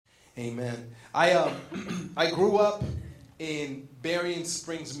Amen. I grew up in Berrien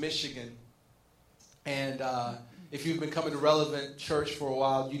Springs, Michigan. And if you've been coming to Relevant Church for a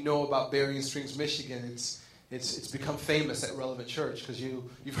while, you know about Berrien Springs, Michigan. It's become famous at Relevant Church because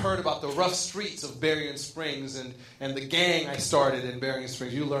you've heard about the rough streets of Berrien Springs and the gang I started in Berrien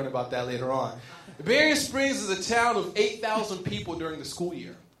Springs. You'll learn about that later on. Berrien Springs is a town of 8,000 people during the school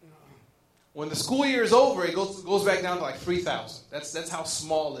year. When the school year is over, it goes back down to like 3,000. That's how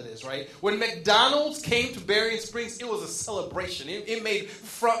small it is, right? When McDonald's came to Berrien Springs, it was a celebration. It made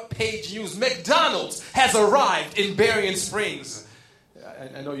front page news. McDonald's has arrived in Berrien Springs.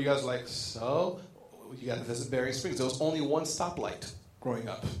 I know you guys are like, so? You got to visit Berrien Springs. There was only one stoplight growing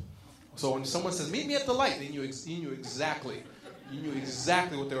up. So when someone says, meet me at the light, then you knew exactly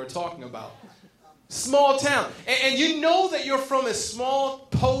what they were talking about. Small town. And you know that you're from a small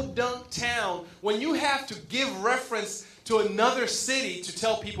podunk town when you have to give reference to another city to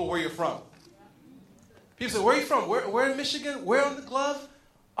tell people where you're from. People say, where are you from? Where in Michigan? Where on the glove?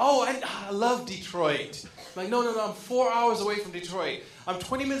 Oh, I love Detroit. I'm like, no, I'm 4 hours away from Detroit. I'm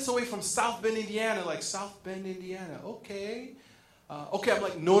 20 minutes away from South Bend, Indiana. Like, South Bend, Indiana. Okay. I'm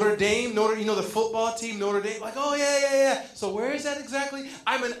like, Notre Dame, the football team, Notre Dame. Like, oh, yeah. So where is that exactly?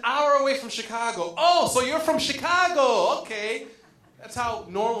 I'm an hour away from Chicago. Oh, so you're from Chicago. Okay. That's how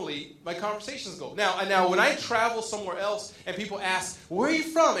normally my conversations go. Now, when I travel somewhere else and people ask, where are you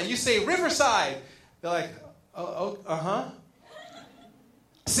from? And you say, Riverside. They're like, uh-huh.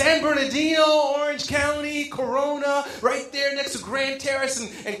 San Bernardino, Orange County, Corona, right there next to Grand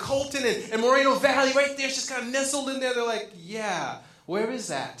Terrace and Colton and Moreno Valley, right there. It's just kind of nestled in there. They're like, yeah, where is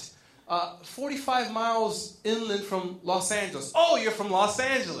that? 45 miles inland from Los Angeles. Oh, you're from Los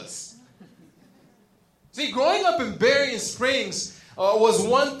Angeles. See, growing up in Berrien Springs was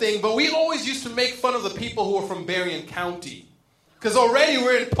one thing, but we always used to make fun of the people who were from Berrien County. Because already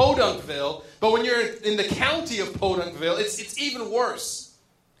we're in Podunkville, but when you're in the county of Podunkville, it's even worse.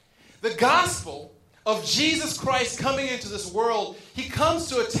 The gospel of Jesus Christ coming into this world, he comes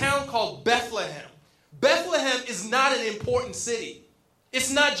to a town called Bethlehem. Bethlehem is not an important city. It's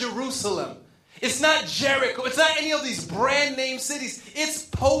not Jerusalem. It's not Jericho. It's not any of these brand name cities. It's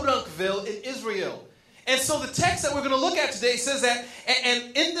Podunkville in Israel. And so the text that we're going to look at today says that,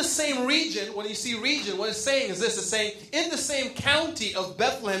 and in the same region, when you see region, what it's saying is this, it's saying in the same county of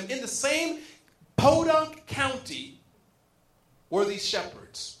Bethlehem, in the same Podunk County, were these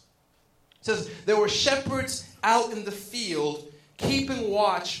shepherds. It says, there were shepherds out in the field keeping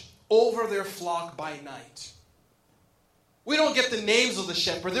watch over their flock by night. We don't get the names of the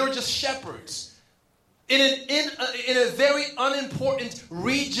shepherd. They were just shepherds. In a very unimportant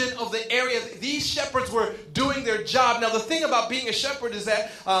region of the area, these shepherds were doing their job. Now, the thing about being a shepherd is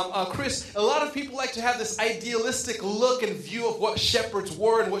that, Chris, a lot of people like to have this idealistic look and view of what shepherds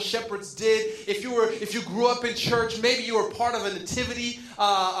were and what shepherds did. If you grew up in church, maybe you were part of a nativity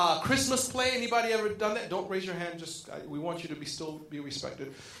Christmas play. Anybody ever done that? Don't raise your hand. We want you to still be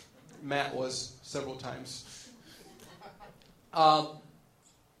respected. Matt was several times.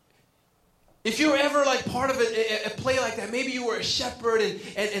 If you were ever like part of a play like that, maybe you were a shepherd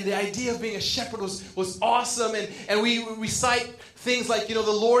and the idea of being a shepherd was awesome. And we recite things like, the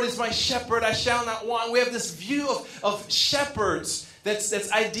Lord is my shepherd, I shall not want. We have this view of shepherds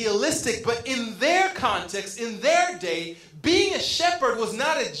that's idealistic. But in their context, in their day, being a shepherd was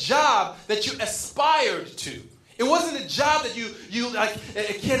not a job that you aspired to. It wasn't a job that you like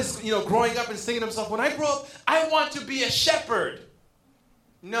a kid is growing up and thinking to himself, when I grow up, I want to be a shepherd.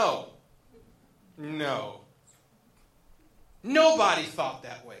 No. Nobody thought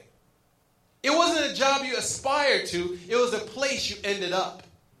that way. It wasn't a job you aspired to. It was a place you ended up.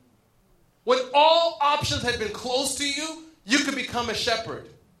 When all options had been closed to you, you could become a shepherd.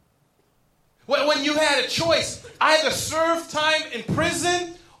 When you had a choice, either serve time in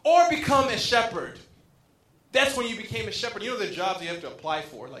prison or become a shepherd. That's when you became a shepherd. The jobs you have to apply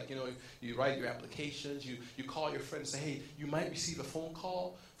for. Like, you write your applications. You call your friend and say, hey, you might receive a phone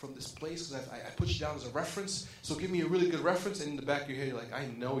call from this place because I put you down as a reference. So give me a really good reference. And in the back of your head, you're like, I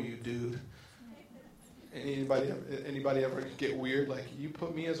know you, dude. Anybody ever get weird? Like, you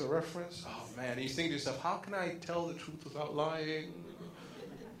put me as a reference? Oh, man. And you think to yourself, how can I tell the truth without lying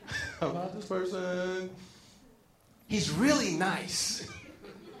about this person? He's really nice.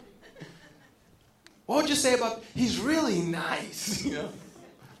 What would you say about, he's really nice,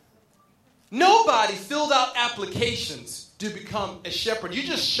 Nobody filled out applications to become a shepherd. You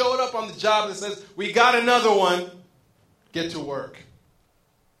just showed up on the job that says, we got another one, get to work.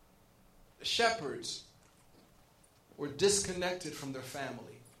 The shepherds were disconnected from their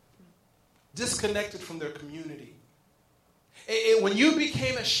family, disconnected from their community. when you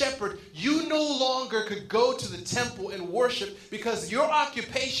became a shepherd, you no longer could go to the temple and worship because your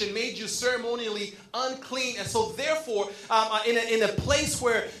occupation made you ceremonially unclean. And so therefore, in a place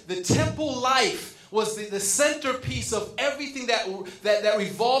where the temple life was the centerpiece of everything that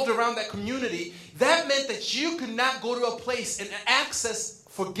revolved around that community, that meant that you could not go to a place and access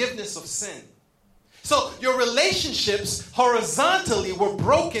forgiveness of sin. So your relationships horizontally were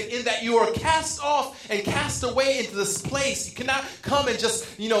broken in that you were cast off and cast away into this place. You cannot come and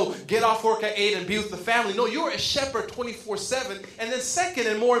just, get off work at 8 and be with the family. No, you were a shepherd 24/7. And then second,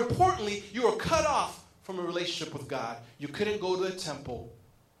 and more importantly, you were cut off from a relationship with God. You couldn't go to the temple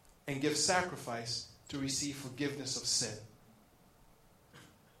and give sacrifice to receive forgiveness of sin.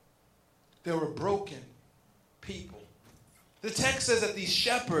 They were broken people. The text says that these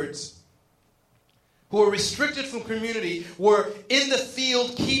shepherds who were restricted from community were in the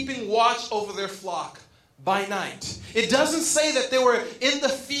field keeping watch over their flock by night. It doesn't say that they were in the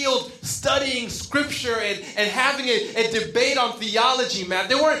field studying scripture and having a debate on theology, man.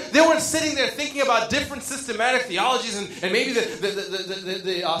 They weren't sitting there thinking about different systematic theologies and maybe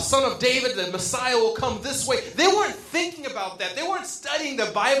the son of David, the Messiah, will come this way. They weren't thinking about that. They weren't studying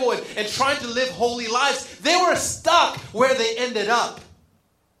the Bible and trying to live holy lives. They were stuck where they ended up.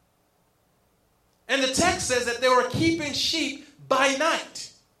 And the text says that they were keeping sheep by night.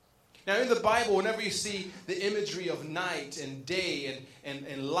 Now, in the Bible, whenever you see the imagery of night and day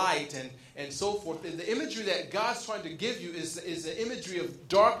and light and so forth, the imagery that God's trying to give you is the imagery of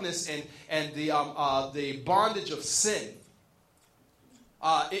darkness and the bondage of sin.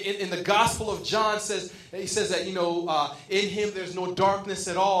 In the Gospel of John, he says that, in him there's no darkness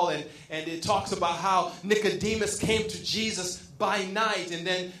at all. And it talks about how Nicodemus came to Jesus by night. And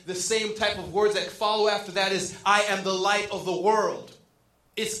then the same type of words that follow after that is, I am the light of the world.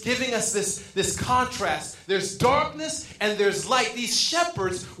 It's giving us this contrast. There's darkness and there's light. These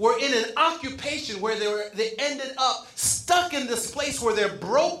shepherds were in an occupation where they ended up stuck in this place where they're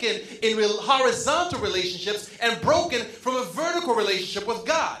broken in horizontal relationships and broken from a vertical relationship with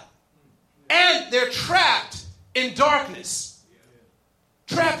God. And they're trapped in darkness.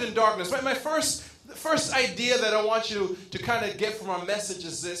 Trapped in darkness. Right? The first idea that I want you to kind of get from our message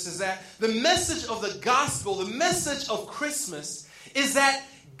is this, is that the message of the gospel, the message of Christmas, is that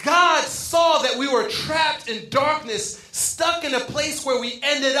God saw that we were trapped in darkness, stuck in a place where we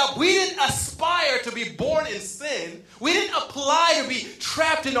ended up. We didn't aspire to be born in sin. We didn't apply to be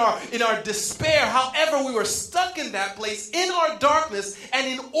trapped in our despair. However, we were stuck in that place, in our darkness, and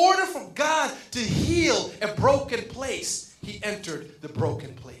in order for God to heal a broken place, He entered the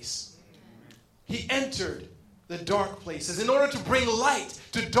broken place. He entered the dark places. In order to bring light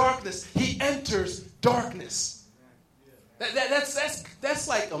to darkness, He enters darkness. That's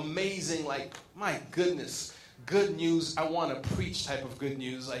like amazing, like, my goodness, good news. I want to preach type of good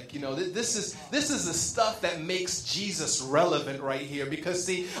news. Like, this is the stuff that makes Jesus relevant right here. Because,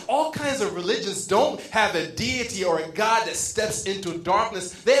 see, all kinds of religions don't have a deity or a God that steps into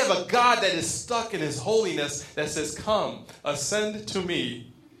darkness. They have a God that is stuck in His holiness that says, come, ascend to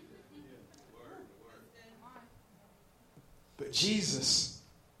me. But Jesus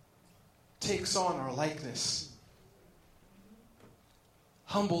takes on our likeness.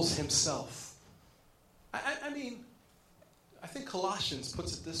 Humbles Himself. I mean, I think Colossians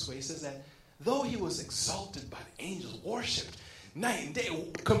puts it this way. He says that though He was exalted by the angels, worshipped night and day,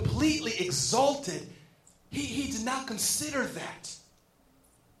 completely exalted, he did not consider that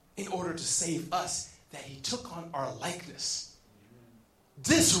in order to save us, that He took on our likeness.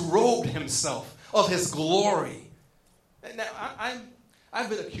 Disrobed Himself of His glory. Now, I've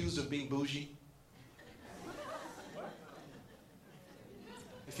been accused of being bougie.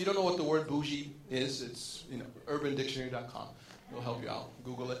 If you don't know what the word bougie is, it's urbandictionary.com. It'll help you out.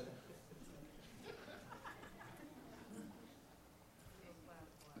 Google it.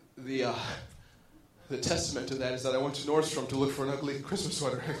 The testament to that is that I went to Nordstrom to look for an ugly Christmas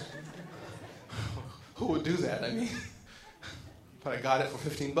sweater. Who would do that? I mean, but I got it for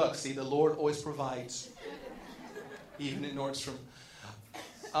 $15. See, the Lord always provides, even in Nordstrom.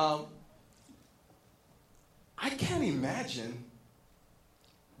 I can't imagine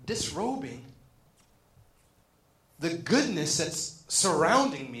disrobing the goodness that's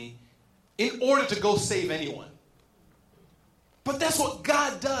surrounding me in order to go save anyone. But that's what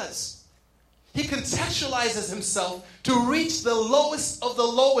God does. He contextualizes Himself to reach the lowest of the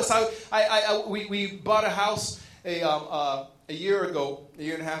lowest. We bought a house a year and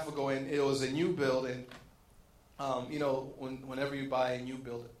a half ago, and it was a new build. And whenever you buy a new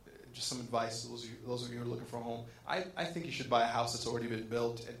build, just some advice, those of you who are looking for a home, I think you should buy a house that's already been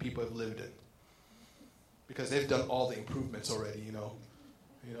built and people have lived in. because they've done all the improvements already, you know.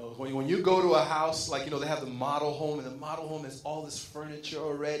 When you go to a house, like, they have the model home, and the model home has all this furniture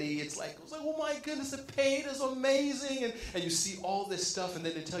already. It's like, oh my goodness, the paint is amazing. And you see all this stuff, and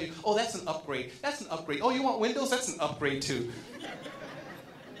then they tell you, oh, that's an upgrade. That's an upgrade. Oh, you want windows? That's an upgrade too.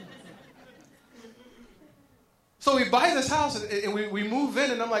 So we buy this house, and we move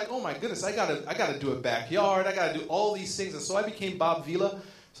in, and I'm like, oh my goodness, I gotta do a backyard. I gotta do all these things. And so I became Bob Vila.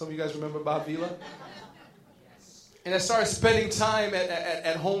 Some of you guys remember Bob Vila? And I started spending time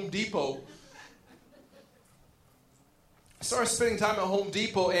at Home Depot. I started spending time at Home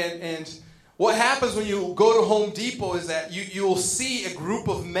Depot, and what happens when you go to Home Depot is that you'll see a group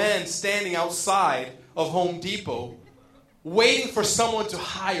of men standing outside of Home Depot waiting for someone to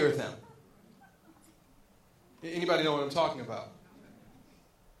hire them. Anybody know what I'm talking about?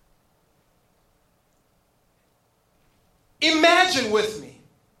 Imagine with me.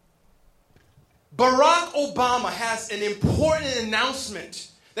 Barack Obama has an important announcement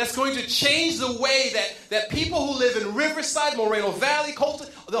that's going to change the way that people who live in Riverside, Moreno Valley, Colton,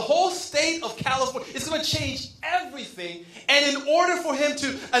 the whole state of California, it's going to change everything. And in order for him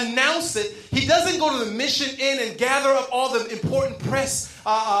to announce it, he doesn't go to the Mission Inn and gather up all the important press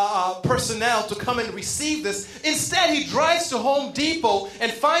personnel to come and receive this. Instead, he drives to Home Depot and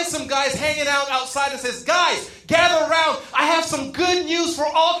finds some guys hanging out outside and says, guys, gather around. I have some good news for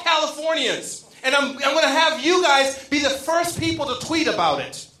all Californians. And I'm going to have you guys be the first people to tweet about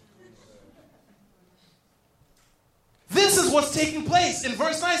it. This is what's taking place. In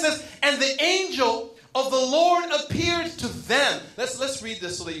verse 9 it says, and the angel of the Lord appeared to them. Let's read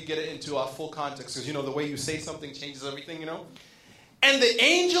this so that you get it into our full context. Because, the way you say something changes everything, And the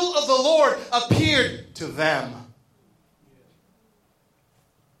angel of the Lord appeared to them.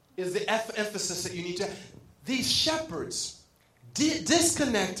 Is the emphasis that you need to have. These shepherds,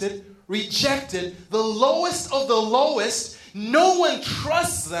 disconnected, rejected, the lowest of the lowest. No one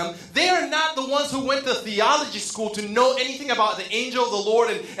trusts them. They are not the ones who went to theology school to know anything about the angel of the Lord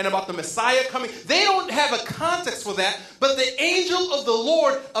and about the Messiah coming. They don't have a context for that. But the angel of the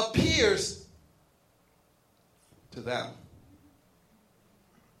Lord appears to them.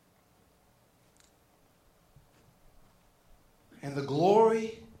 And the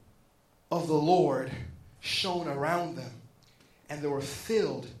glory of the Lord shone around them, and they were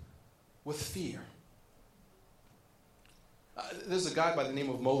filled with fear. There's a guy by the name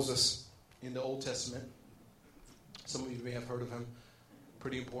of Moses in the Old Testament. Some of you may have heard of him.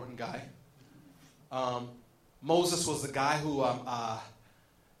 Pretty important guy. Moses was the guy who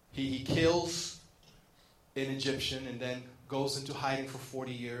he kills an Egyptian and then goes into hiding for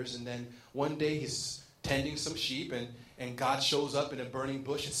 40 years. And then one day he's tending some sheep, and God shows up in a burning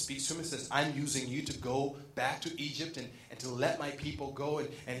bush and speaks to him and says, I'm using you to go back to Egypt and to let my people go.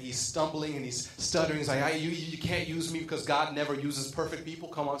 And he's stumbling and he's stuttering. He's like, you can't use me because God never uses perfect people.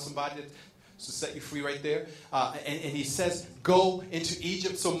 Come on, somebody to set you free right there. And he says, go into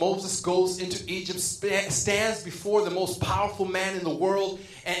Egypt. So Moses goes into Egypt, stands before the most powerful man in the world.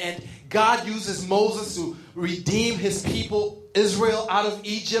 And God uses Moses to redeem his people, Israel, out of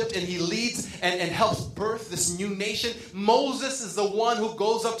Egypt. And he leads and helps birth this new nation. Moses is the one who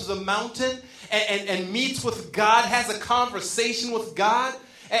goes up to the mountain and meets with God, has a conversation with God.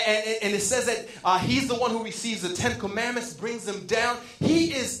 And it says that he's the one who receives the 10 Commandments, brings them down.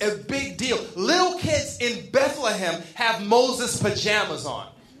 He is a big deal. Little kids in Bethlehem have Moses pajamas on.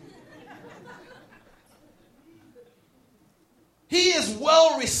 He is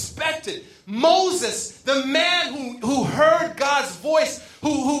well respected. Moses, the man who heard God's voice,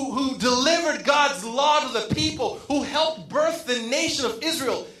 who delivered God's law to the people, who helped birth the nation of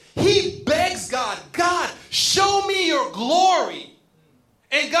Israel, he begs God, God, show me your glory.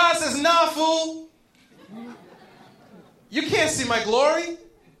 And God says, nah, fool. You can't see my glory.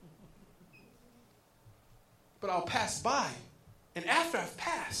 But I'll pass by. And after I've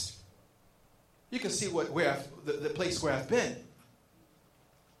passed, you can see the place where I've been.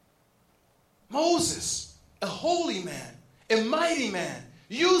 Moses, a holy man, a mighty man,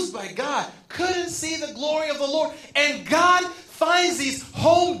 used by God, couldn't see the glory of the Lord. And God finds these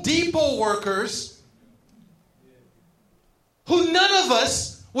Home Depot workers who none of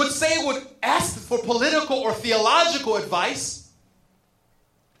us would say would ask for political or theological advice.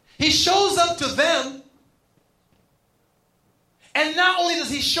 He shows up to them. And not only does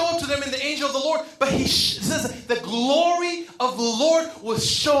he show up to them in the angel of the Lord, but he says the glory of the Lord was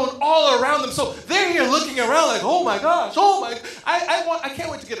shown all around them. So they're here looking around like, oh my gosh, I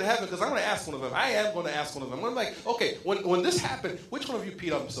can't wait to get to heaven because I'm going to ask one of them. I am going to ask one of them. I'm like, okay, when this happened, which one of you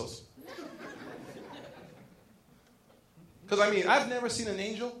peed on themselves? Because I've never seen an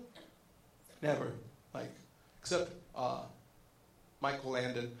angel. Never. Like, except Michael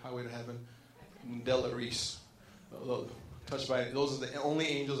Landon, Highway to Heaven, and Della Reese. Touched by it. Those are the only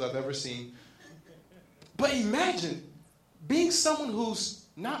angels I've ever seen. But imagine being someone who's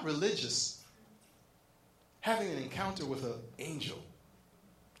not religious, having an encounter with an angel.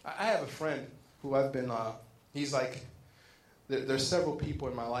 I have a friend who I've been, he's like, there's several people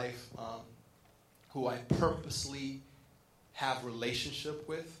in my life who I purposely have relationship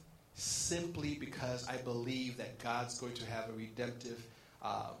with simply because I believe that God's going to have a redemptive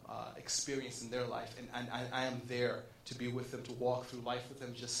experience in their life. And I am there to be with them, to walk through life with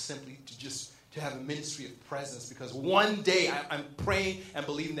them, just simply to have a ministry of presence, because one day I'm praying and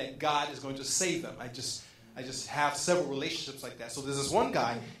believing that God is going to save them. I just have several relationships like that. So there's this one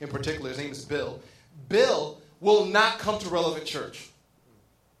guy in particular, his name is Bill. Bill will not come to Relevant Church.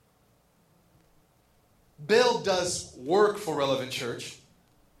 Bill does work for Relevant Church.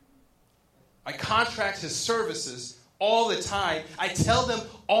 I contract his services all the time. I tell them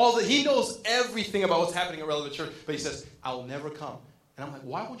he knows everything about what's happening at Relevant Church, but he says, I'll never come. And I'm like,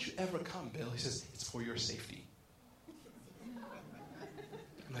 why won't you ever come, Bill? He says, it's for your safety.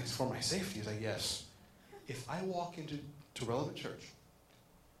 I'm like, it's for my safety? He's like, yes. If I walk into Relevant Church,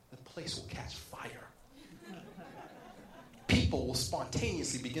 the place will catch fire. People will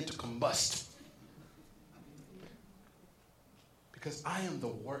spontaneously begin to combust. Because I am the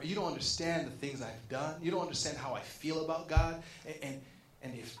worst. You don't understand the things I've done. You don't understand how I feel about God. And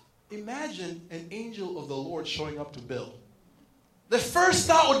if imagine an angel of the Lord showing up to Bill. The first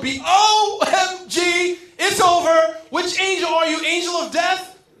thought would be, OMG, it's over. Which angel are you? Angel of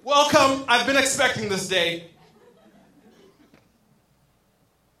death? Welcome. I've been expecting this day.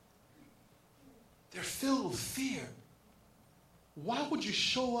 They're filled with fear. Why would you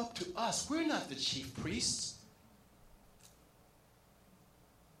show up to us? We're not the chief priests.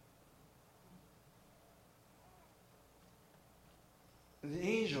 And the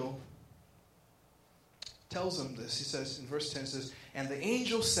angel tells them this. He says, in verse 10, it says, and the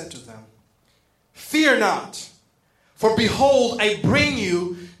angel said to them, fear not, for behold, I bring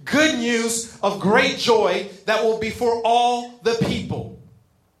you good news of great joy that will be for all the people.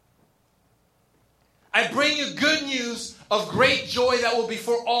 I bring you good news of great joy that will be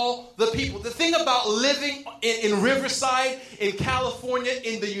for all the people. The thing about living in Riverside, in California,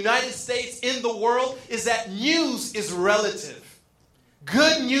 in the United States, in the world, is that news is relative.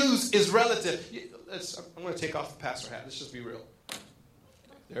 Good news is relative. I'm going to take off the pastor hat. Let's just be real.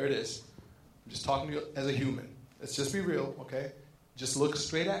 There it is. I'm just talking to you as a human. Let's just be real, okay? Just look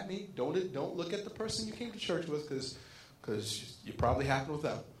straight at me. Don't look at the person you came to church with, because you probably happened with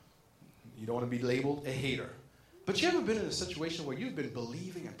them. You don't want to be labeled a hater. But you ever been in a situation where you've been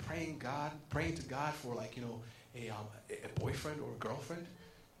believing and praying to God for a boyfriend or a girlfriend,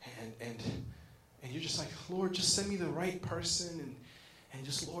 and you're just like, Lord, just send me the right person, and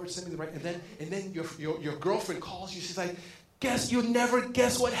just, Lord, send me the right. And then your girlfriend calls you. She's like, you'll never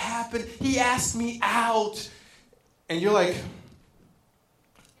guess what happened. He asked me out. And you're like,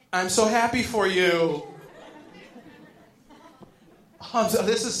 I'm so happy for you.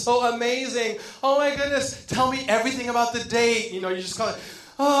 This is so amazing. Oh my goodness. Tell me everything about the date. You're just kind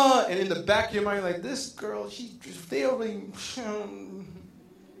of, and in the back of your mind, like, this girl, they already.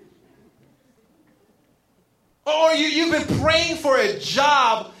 Or you've been praying for a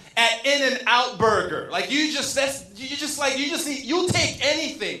job at In-N-Out Burger. Like you'll take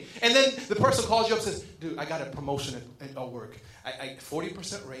anything. And then the person calls you up and says, dude, I got a promotion at work. I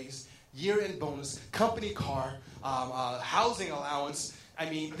 40% raise, year-end bonus, company car, housing allowance. I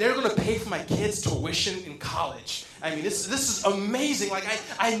mean, they're going to pay for my kids' tuition in college. I mean, this is amazing. Like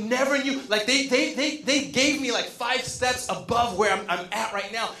I never knew. Like they gave me like 5 steps above where I'm at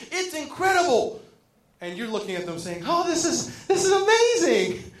right now. It's incredible. And you're looking at them saying, oh, this is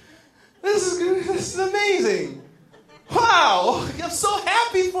amazing. This is amazing. Wow, I'm so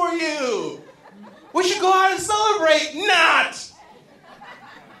happy for you. We should go out and celebrate. Not.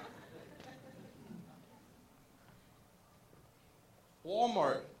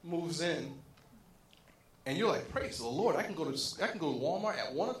 Walmart moves in, and you're like, praise the Lord. I can go to Walmart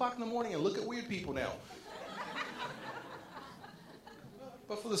at 1 o'clock in the morning and look at weird people now.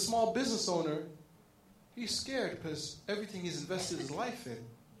 But for the small business owner, he's scared because everything he's invested his life in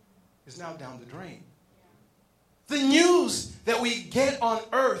is now down the drain. The news that we get on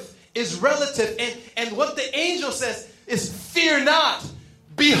earth is relative. And what the angel says is, fear not.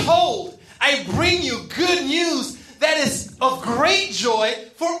 Behold, I bring you good news that is of great joy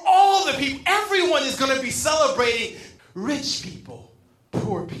for all the people. Everyone is going to be celebrating. Rich people,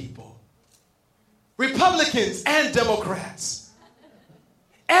 poor people, Republicans and Democrats.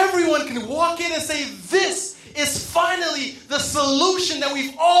 everyone can walk in and say, this is finally the solution that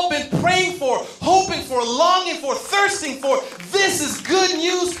we've all been praying for, hoping for, longing for, thirsting for. This is good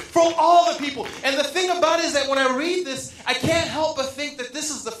news for all the people. And the thing about it is that when I read this, I can't help but think that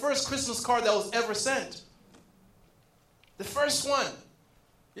this is the first Christmas card that was ever sent. The first one.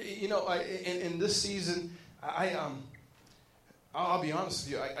 You know, in this season, I'll be honest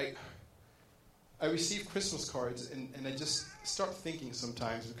with you, I receive Christmas cards, and I just start thinking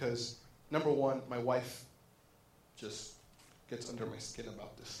sometimes because, number one, my wife just gets under my skin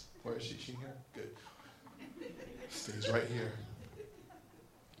about this. Where is she? She here? Good. Stays right here.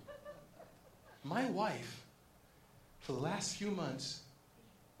 My wife, for the last few months,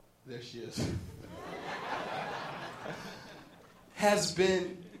 there she is, has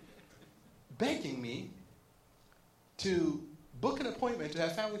been begging me to book an appointment to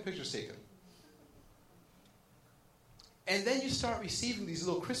have family pictures taken. And then you start receiving these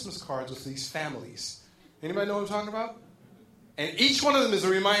little Christmas cards with these families. Anybody know what I'm talking about? And each one of them is a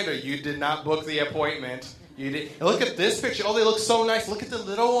reminder, you did not book the appointment. You did. And look at this picture. Oh, they look so nice. Look at the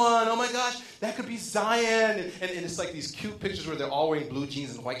little one. Oh my gosh, that could be Zion. And it's like these cute pictures where they're all wearing blue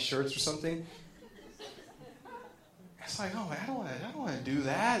jeans and white shirts or something. It's like, oh, I don't want to do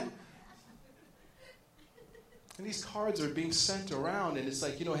that. And these cards are being sent around, and it's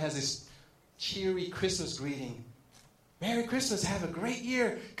like, you know, it has this cheery Christmas greeting. Merry Christmas, have a great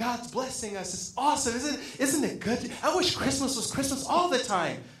year. God's blessing us. It's awesome. Isn't it good? I wish Christmas was Christmas all the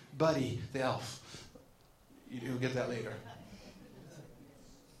time. Buddy, the elf. You'll get that later.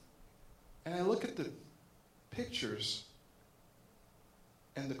 And I look at the pictures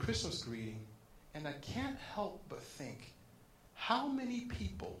and the Christmas greeting, and I can't help but think, how many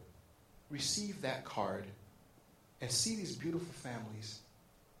people receive that card and see these beautiful families,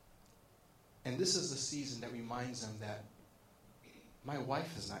 and this is the season that reminds them that my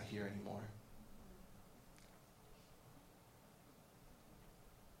wife is not here anymore.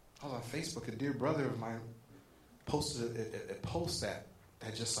 I was on Facebook, a dear brother of mine posted a post that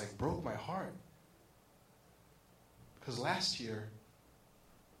just like broke my heart. Because last year,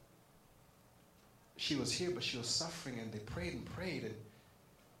 she was here, but she was suffering, and they prayed and prayed,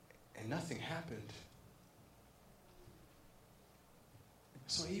 and nothing happened.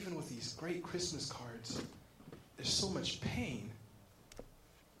 So even with these great Christmas cards, there's so much pain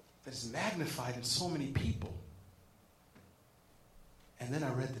that's magnified in so many people. And then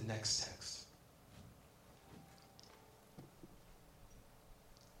I read the next text.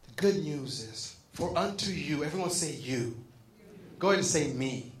 The good news is, for unto you, everyone say you. Go ahead and say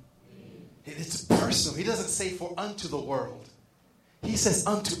me. It's personal. He doesn't say for unto the world. He says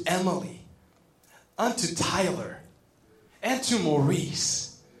unto Emily, unto Tyler, and to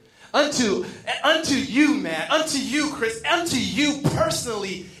Maurice. Unto you, man. Unto you, Chris. Unto you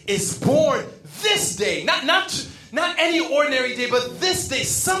personally is born this day. Not any ordinary day, but this day.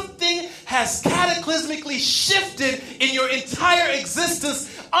 Something has cataclysmically shifted in your entire existence.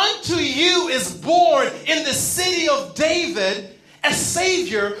 Unto you is born in the city of David a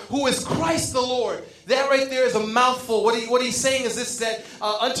Savior who is Christ the Lord. That right there is a mouthful. What he's saying is this, that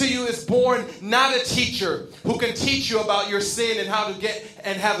unto you is born not a teacher who can teach you about your sin and how to get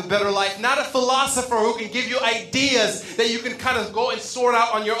and have a better life. Not a philosopher who can give you ideas that you can kind of go and sort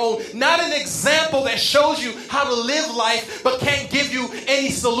out on your own. Not an example that shows you how to live life but can't give you any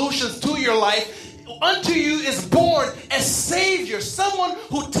solutions to your life. Unto you is born a Savior, someone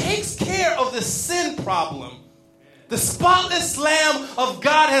who takes care of the sin problem. The spotless Lamb of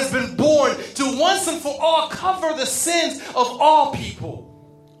God has been born to once and for all cover the sins of all people.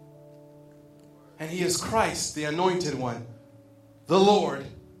 And he is Christ, the anointed one, the Lord,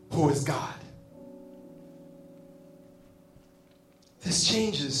 who is God. This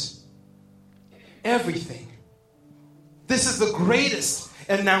changes everything. This is the greatest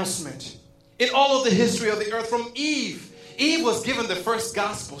announcement in all of the history of the earth. From Eve was given the first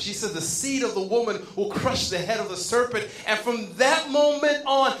gospel. She said the seed of the woman will crush the head of the serpent. And from that moment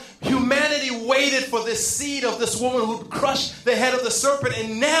on, humanity waited for this seed of this woman who would crush the head of the serpent.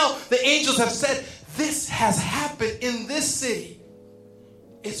 And now the angels have said, this has happened in this city.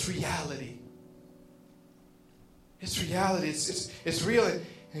 It's reality. It's reality. It's real. And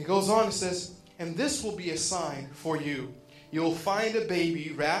it goes on and says, and this will be a sign for you. You'll find a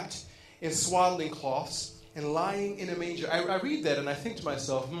baby wrapped in swaddling cloths and lying in a manger. I read that and I think to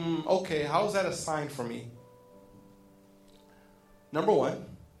myself, okay, how is that a sign for me? Number one,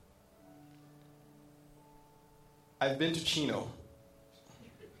 I've been to Chino.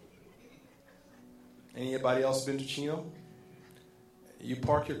 Anybody else been to Chino? You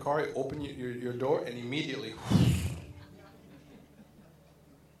park your car, you open your door, and immediately,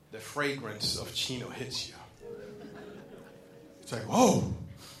 fragrance of Chino hits you. It's like, whoa.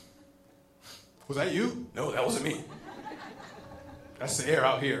 Was that you? No, that wasn't me. That's the air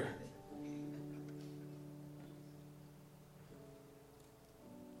out here.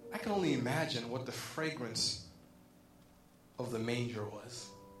 I can only imagine what the fragrance of the manger was.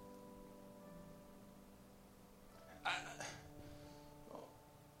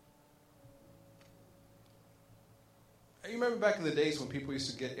 You remember back in the days when people used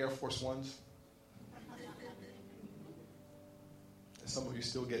to get Air Force Ones? Some of you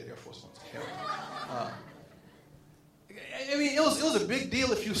still get Air Force Ones. I mean, it was a big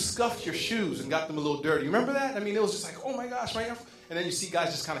deal if you scuffed your shoes and got them a little dirty. You remember that? I mean, it was just like, oh my gosh, right? And then you see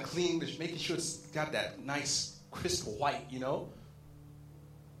guys just kind of cleaning, just making sure it's got that nice, crisp white, you know?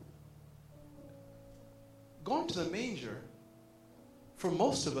 Going to the manger, for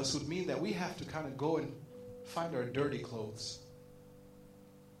most of us, would mean that we have to kind of go and find our dirty clothes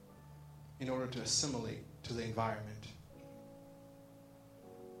in order to assimilate to the environment.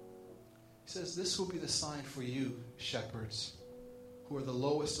 He says, this will be the sign for you, shepherds, who are the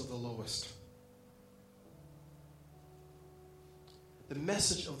lowest of the lowest. The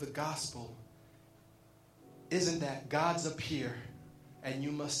message of the gospel isn't that God's up here and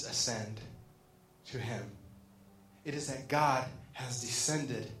you must ascend to him. It is that God has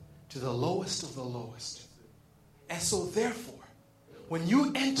descended to the lowest of the lowest. And so therefore, when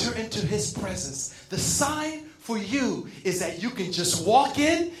you enter into his presence, the sign for you is that you can just walk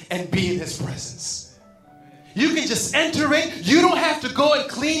in and be in his presence. You can just enter in. You don't have to go and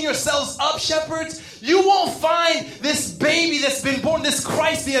clean yourselves up, shepherds. You won't find this baby that's been born, this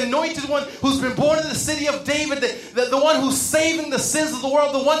Christ, the anointed one who's been born in the city of David, the one who's saving the sins of the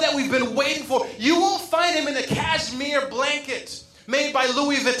world, the one that we've been waiting for. You won't find him in a cashmere blanket made by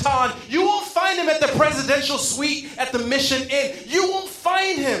Louis Vuitton. You won't find him at the presidential suite at the Mission Inn. You won't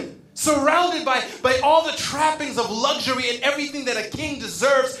find him surrounded by all the trappings of luxury and everything that a king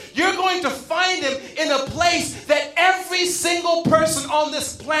deserves. You're going to find him in a place that every single person on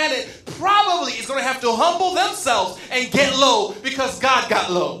this planet probably is going to have to humble themselves and get low because God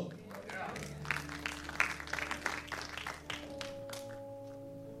got low.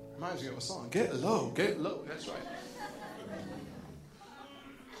 Reminds me of a song. Get low, get low. That's right.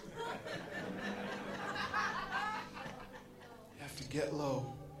 You have to get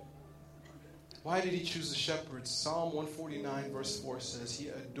low. Why did he choose the shepherds? Psalm 149 verse 4 says, he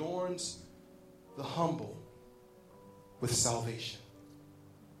adorns the humble with salvation.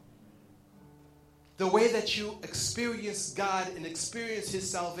 The way that you experience God and experience his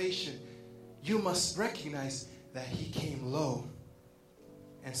salvation, you must recognize that he came low.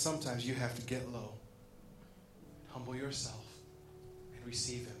 And sometimes you have to get low. Humble yourself and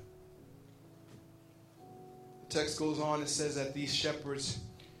receive him. The text goes on and says that these shepherds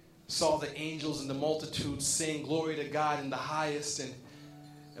saw the angels and the multitude sing glory to God in the highest, and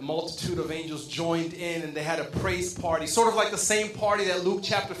a multitude of angels joined in and they had a praise party, sort of like the same party that Luke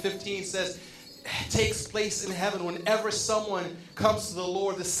chapter 15 says takes place in heaven whenever someone comes to the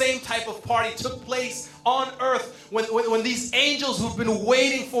Lord. The same type of party took place on earth when these angels who've been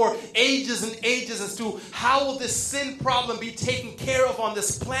waiting for ages and ages as to how will this sin problem be taken care of on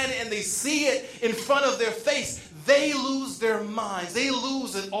this planet, and they see it in front of their face. They lose their minds. They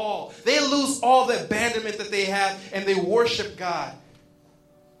lose it all. They lose all the abandonment that they have, and they worship God.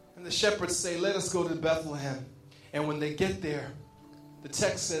 And the shepherds say, let us go to Bethlehem. And when they get there, the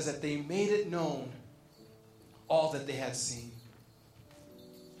text says that they made it known all that they had seen.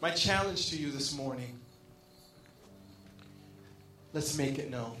 My challenge to you this morning, let's make it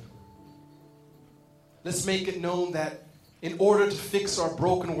known. Let's make it known that in order to fix our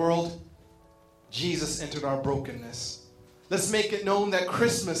broken world, Jesus entered our brokenness. Let's make it known that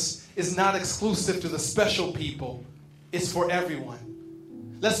Christmas is not exclusive to the special people. It's for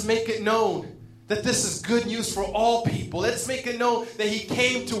everyone. Let's make it known that this is good news for all people. Let's make it known that he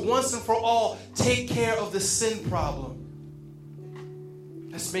came to once and for all take care of the sin problem.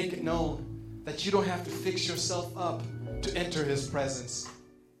 Let's make it known that you don't have to fix yourself up to enter his presence.